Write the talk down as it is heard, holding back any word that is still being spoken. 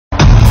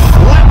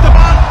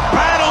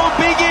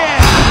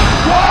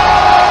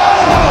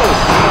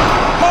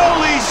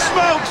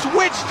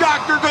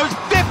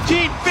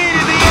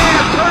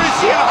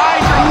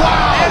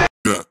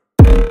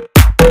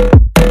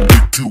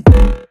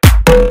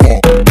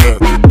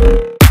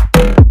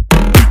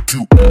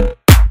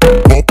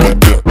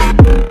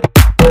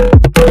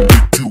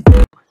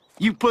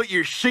You put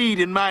your seed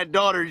in my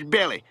daughter's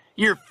belly.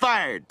 You're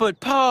fired.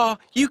 But, Pa,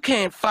 you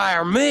can't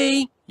fire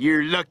me.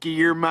 You're lucky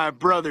you're my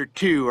brother,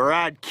 too, or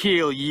I'd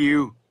kill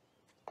you.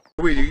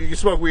 Weed, you can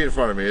smoke weed in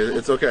front of me.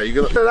 It's okay. You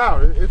can let it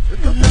out. It's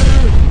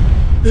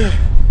okay.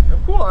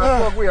 I'm cool. I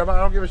smoke weed. I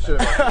don't give a shit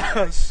about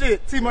it.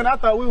 Shit, T-Man, I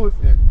thought we was...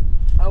 Yeah.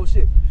 Oh,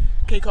 shit.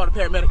 Can you call the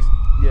paramedics?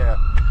 Yeah.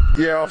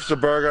 Yeah, Officer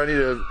Berger, I need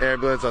an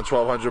ambulance on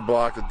 1200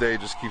 block. The day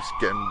just keeps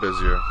getting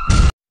busier.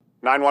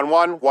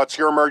 911, what's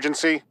your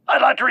emergency?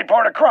 I'd like to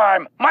report a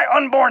crime. My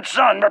unborn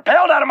son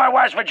rappelled out of my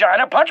wife's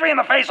vagina, punched me in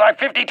the face like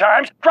 50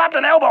 times, dropped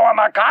an elbow on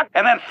my cock,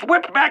 and then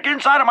whipped back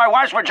inside of my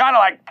wife's vagina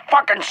like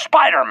fucking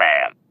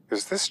Spider-Man.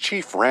 Is this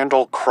Chief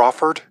Randall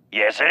Crawford?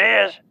 Yes, it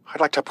is.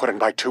 I'd like to put in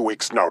my 2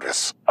 weeks'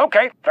 notice.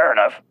 Okay, fair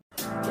enough.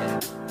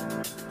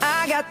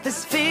 I got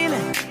this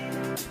feeling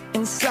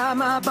inside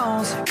my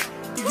bones.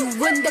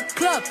 You in the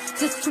club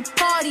just to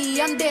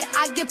party. I'm there,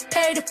 I get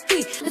paid a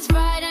fee. Let's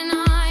ride and